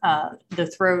here, the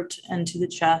throat, into the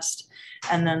chest.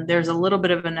 And then there's a little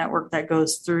bit of a network that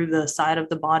goes through the side of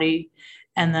the body,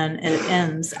 and then it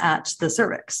ends at the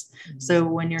cervix. Mm-hmm. So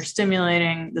when you're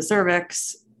stimulating the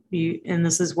cervix, and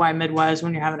this is why midwives,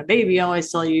 when you're having a baby,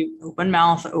 always tell you open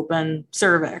mouth, open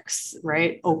cervix,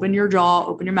 right? Open your jaw,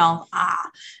 open your mouth,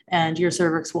 and your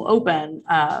cervix will open.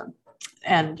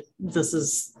 And this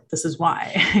is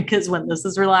why, because when this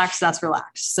is relaxed, that's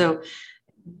relaxed. So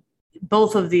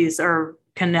both of these are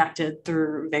connected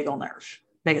through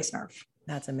vagus nerve.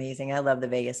 That's amazing. I love the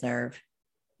vagus nerve.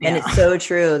 And it's so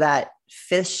true that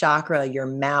fifth chakra, your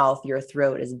mouth, your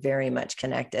throat, is very much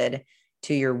connected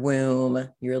to your womb,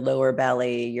 your lower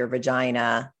belly, your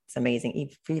vagina. It's amazing.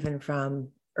 Even from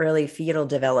early fetal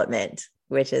development,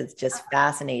 which is just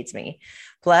fascinates me.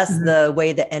 Plus the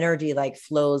way the energy like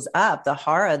flows up, the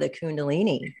hara, the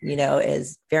kundalini,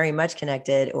 is very much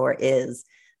connected, or is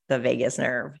the vagus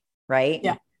nerve, right?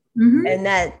 Yeah. Mm-hmm. And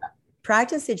that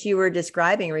practice that you were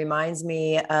describing reminds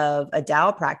me of a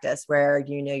Tao practice where,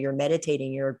 you're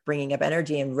meditating, you're bringing up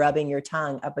energy and rubbing your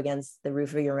tongue up against the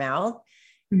roof of your mouth.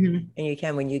 Mm-hmm.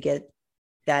 And when you get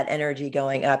that energy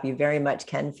going up, you very much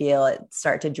can feel it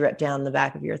start to drip down the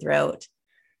back of your throat.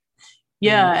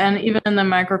 Yeah. And even in the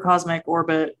microcosmic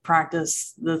orbit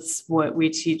practice, that's what we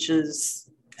teach is,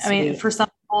 for some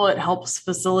people, it helps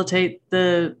facilitate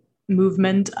the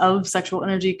movement of sexual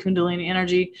energy, kundalini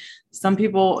energy. Some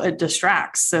people, it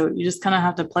distracts. So you just kind of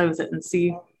have to play with it and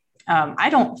see. I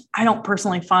don't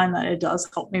personally find that it does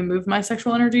help me move my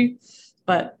sexual energy,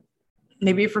 but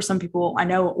maybe for some people, I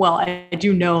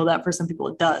do know that for some people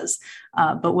it does.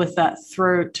 But with that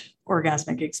throat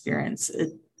orgasmic experience,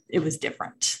 it was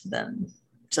different than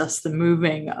just the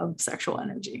moving of sexual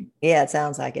energy. Yeah, it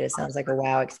sounds like it. It sounds like a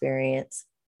wow experience.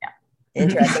 Yeah.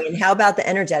 Interesting. And how about the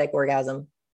energetic orgasm?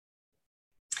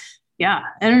 Yeah,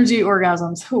 energy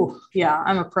orgasms. Yeah,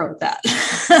 I'm a pro at that.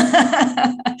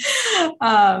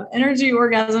 Energy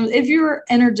orgasms, if you're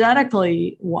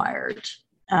energetically wired,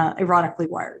 erotically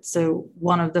wired. So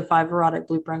one of the 5 erotic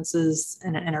blueprints is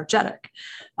an energetic.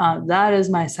 That is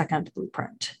my second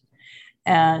blueprint.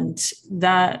 And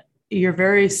that you're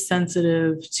very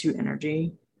sensitive to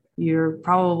energy. You're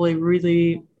probably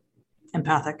really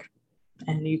empathic,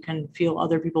 and you can feel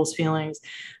other people's feelings.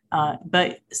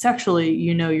 But sexually,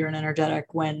 you're an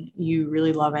energetic when you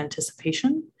really love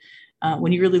anticipation,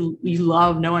 when you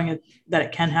love knowing that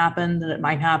it can happen, that it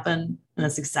might happen, and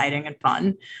it's exciting and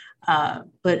fun.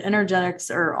 But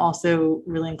energetics are also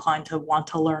really inclined to want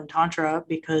to learn Tantra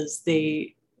because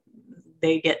they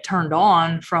get turned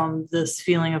on from this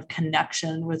feeling of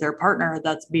connection with their partner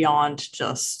that's beyond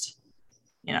just,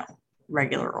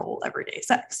 regular old everyday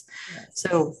sex. Yes.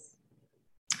 So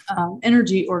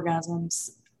energy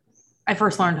orgasms, I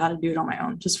first learned how to do it on my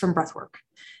own, just from breath work.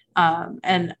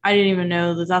 And I didn't even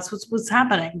know that that's what was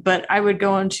happening, but I would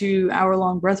go into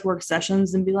hour-long breathwork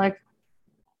sessions and be like,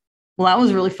 well, that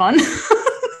was really fun.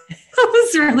 That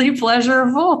was really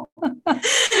pleasurable.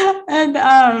 And,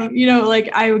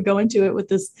 I would go into it with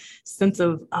this sense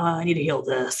of, I need to heal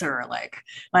this, or like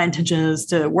my intention is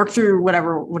to work through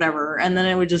whatever. And then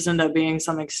it would just end up being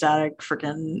some ecstatic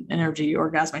freaking energy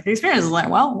orgasmic experience. Like,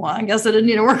 well, I guess I didn't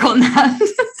need to work on that.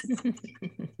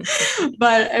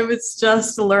 But it was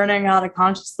just learning how to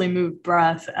consciously move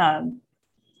breath.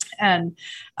 And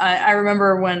I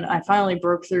remember when I finally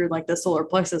broke through like the solar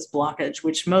plexus blockage,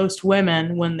 which most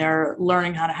women, when they're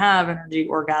learning how to have energy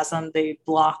orgasm, they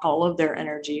block all of their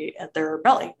energy at their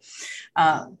belly.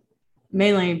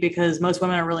 Mainly because most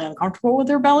women are really uncomfortable with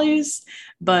their bellies,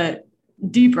 but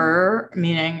deeper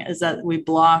meaning is that we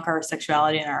block our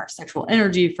sexuality and our sexual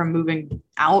energy from moving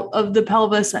out of the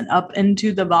pelvis and up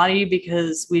into the body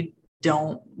because it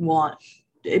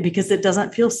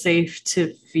doesn't feel safe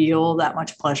to feel that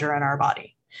much pleasure in our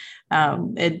body.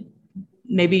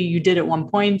 Maybe you did at one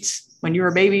point, when you were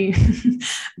a baby,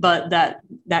 but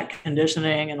that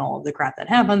conditioning and all of the crap that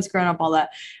happens growing up, all that,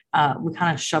 we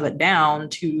kind of shove it down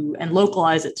to and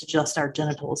localize it to just our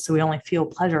genitals. So we only feel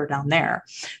pleasure down there.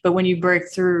 But when you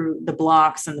break through the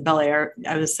blocks and the belly,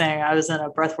 I was saying, I was in a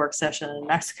breathwork session in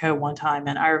Mexico one time,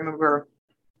 and I remember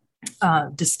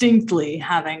distinctly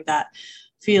having that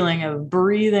feeling of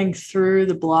breathing through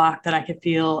the block that I could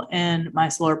feel in my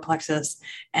solar plexus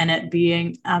and it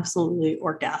being absolutely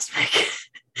orgasmic.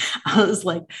 I was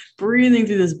like breathing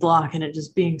through this block and it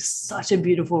just being such a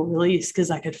beautiful release because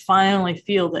I could finally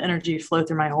feel the energy flow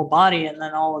through my whole body and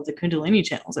then all of the Kundalini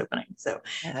channels opening. So,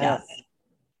 yes. Yeah.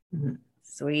 Mm-hmm.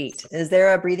 Sweet. Is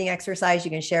there a breathing exercise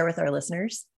you can share with our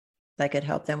listeners that could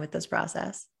help them with this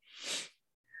process?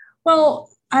 Well,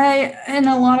 in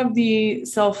a lot of the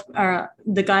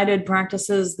the guided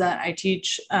practices that I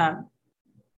teach,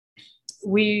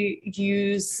 we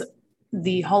use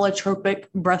the holotropic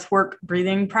breathwork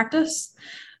breathing practice.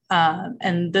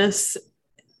 And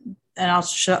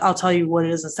I'll tell you what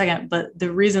it is in a second, but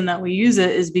the reason that we use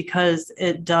it is because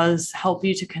it does help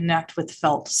you to connect with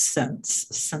felt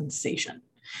sensation.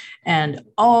 And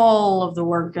all of the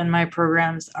work in my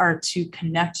programs are to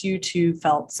connect you to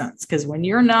felt sense. Because when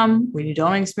you're numb, when you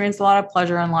don't experience a lot of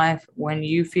pleasure in life, when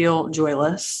you feel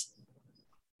joyless,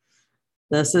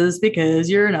 this is because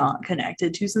you're not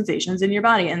connected to sensations in your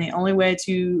body. And the only way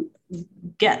to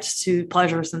get to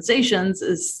pleasure sensations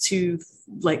is to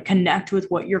connect with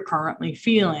what you're currently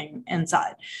feeling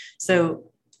inside.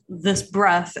 So this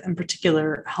breath in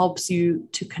particular helps you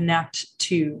to connect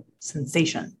to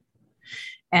sensation.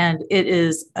 And it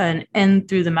is an in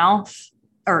through the mouth,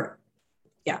 in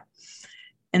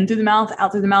through the mouth,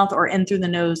 out through the mouth, or in through the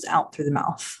nose, out through the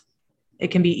mouth.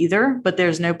 It can be either, but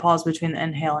there's no pause between the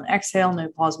inhale and exhale, no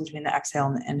pause between the exhale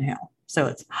and the inhale. So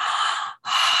it's,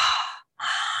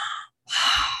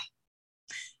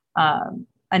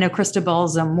 I know Christabel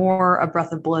Zamore, A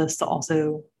Breath of Bliss,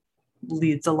 also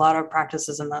leads a lot of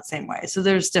practices in that same way. So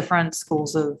there's different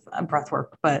schools of breath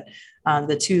work, but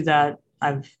the two that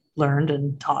I've learned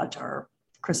and taught are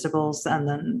Christabel's and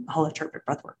then holotropic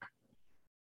breathwork.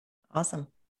 Awesome.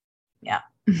 Yeah.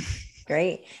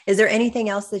 Great. Is there anything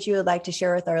else that you would like to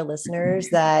share with our listeners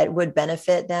that would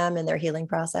benefit them in their healing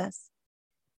process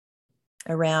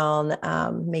around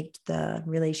make the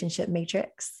relationship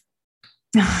matrix?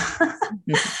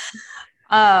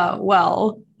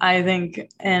 Well, I think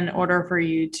in order for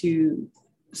you to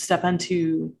step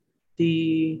into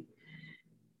the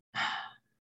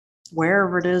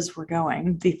wherever it is we're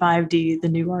going, the 5D, the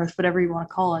new earth, whatever you want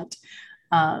to call it,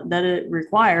 that it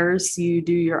requires you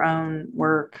do your own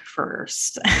work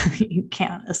first. You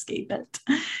can't escape it.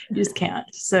 You just can't.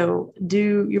 So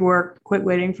do your work, quit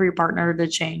waiting for your partner to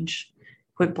change,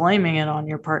 quit blaming it on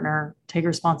your partner, take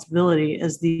responsibility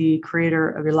as the creator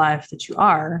of your life that you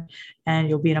are, and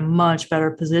you'll be in a much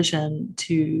better position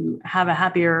to have a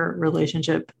happier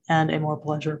relationship and a more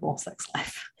pleasurable sex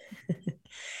life.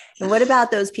 And what about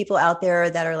those people out there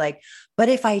that are like, but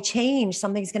if I change,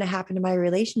 something's going to happen to my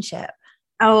relationship?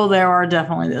 Oh, there are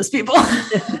definitely those people.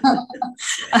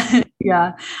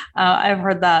 Yeah. I've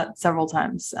heard that several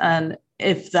times. And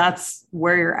if that's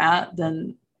where you're at,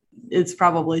 then it's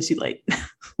probably too late.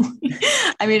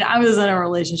 I mean, I was in a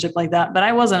relationship like that, but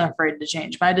I wasn't afraid to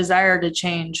change. My desire to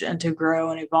change and to grow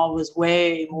and evolve was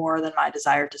way more than my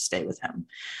desire to stay with him.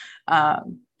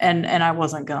 And I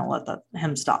wasn't going to let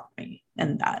him stop me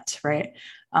in that. Right.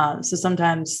 So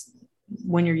sometimes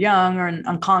when you're young or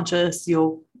unconscious,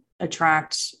 you'll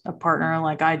attract a partner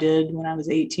like I did when I was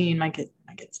 18, my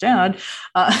kid's dad.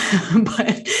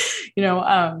 But,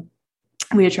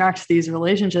 we attract these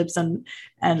relationships and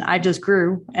I just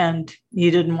grew and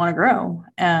he didn't want to grow.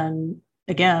 And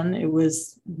again, it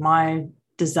was my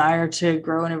desire to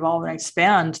grow and evolve and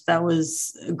expand. That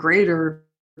was a greater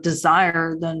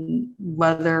desire than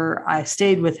whether I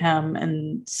stayed with him.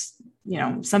 And,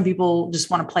 some people just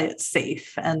want to play it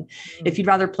safe. And if you'd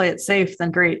rather play it safe,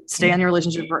 then great, stay in your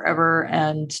relationship forever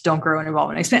and don't grow and evolve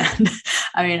and expand.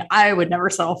 I mean, I would never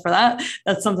settle for that.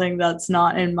 That's something that's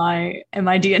not in my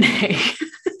DNA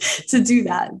to do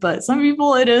that. But some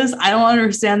people it is. I don't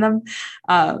understand them.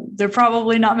 They're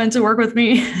probably not meant to work with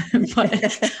me,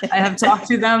 but I have talked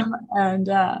to them and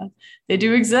they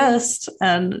do exist.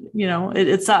 And,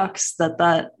 it sucks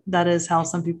that is how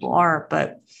some people are.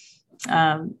 But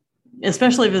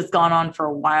especially if it's gone on for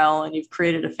a while and you've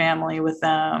created a family with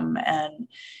them and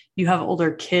you have older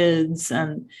kids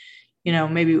and,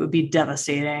 maybe it would be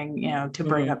devastating, to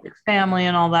break up your family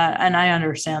and all that. And I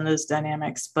understand those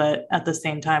dynamics, but at the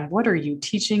same time, what are you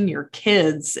teaching your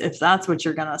kids if that's what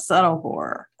you're going to settle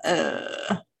for?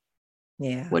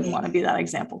 Wouldn't want to be that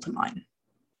example to mine.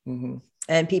 Mm-hmm.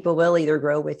 And people will either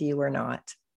grow with you or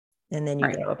not. And then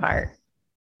you grow apart.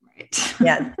 Right.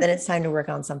 Yeah. Then it's time to work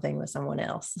on something with someone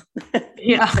else.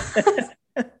 Yeah.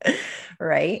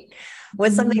 Right.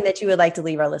 What's something that you would like to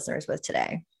leave our listeners with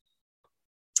today?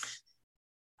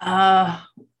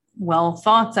 Well,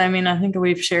 thoughts. I mean, I think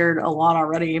we've shared a lot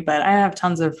already, but I have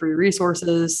tons of free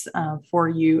resources for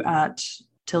you at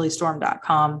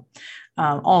tillystorm.com.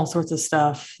 All sorts of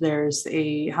stuff. There's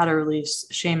a how to release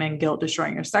shame and guilt,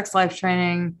 destroying your sex life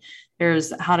training.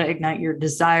 There's how to ignite your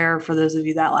desire for those of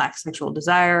you that lack sexual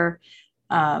desire.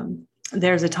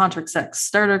 There's a tantric sex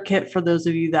starter kit for those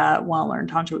of you that want to learn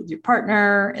tantra with your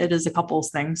partner. It is a couples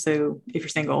thing. So if you're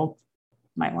single,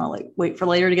 might want to wait for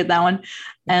later to get that one.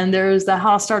 And there's the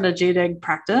how to start a jade egg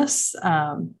practice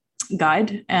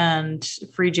guide and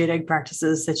free jade egg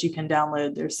practices that you can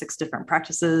download. There's 6 different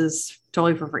practices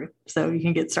totally for free. So you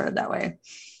can get started that way.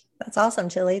 That's awesome,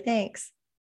 Tilly. Thanks.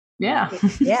 Yeah.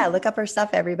 Yeah. Look up her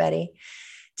stuff, everybody.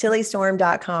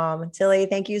 tillystorm.com. Tilly,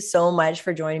 thank you so much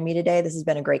for joining me today. This has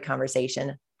been a great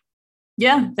conversation.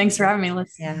 Yeah. Thanks for having me,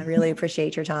 Liz. Yeah. I really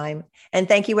appreciate your time. And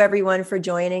thank you everyone for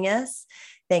joining us.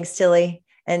 Thanks, Tilly.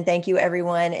 And thank you,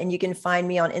 everyone. And you can find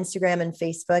me on Instagram and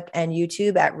Facebook and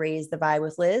YouTube at Raise the Vibe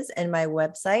with Liz, and my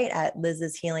website at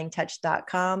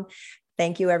lizshealingtouch.com.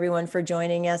 Thank you, everyone, for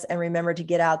joining us. And remember to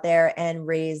get out there and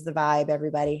raise the vibe,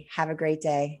 everybody. Have a great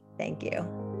day. Thank you.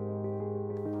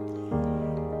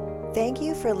 Thank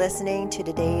you for listening to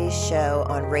today's show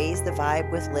on Raise the Vibe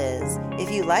with Liz.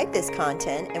 If you like this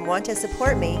content and want to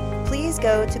support me, please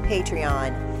go to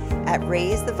Patreon at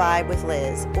Raise the Vibe with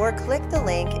Liz, or click the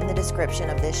link in the description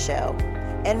of this show.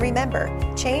 And remember,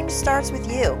 change starts with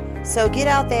you. So get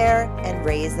out there and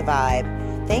raise the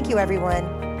vibe. Thank you,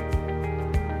 everyone.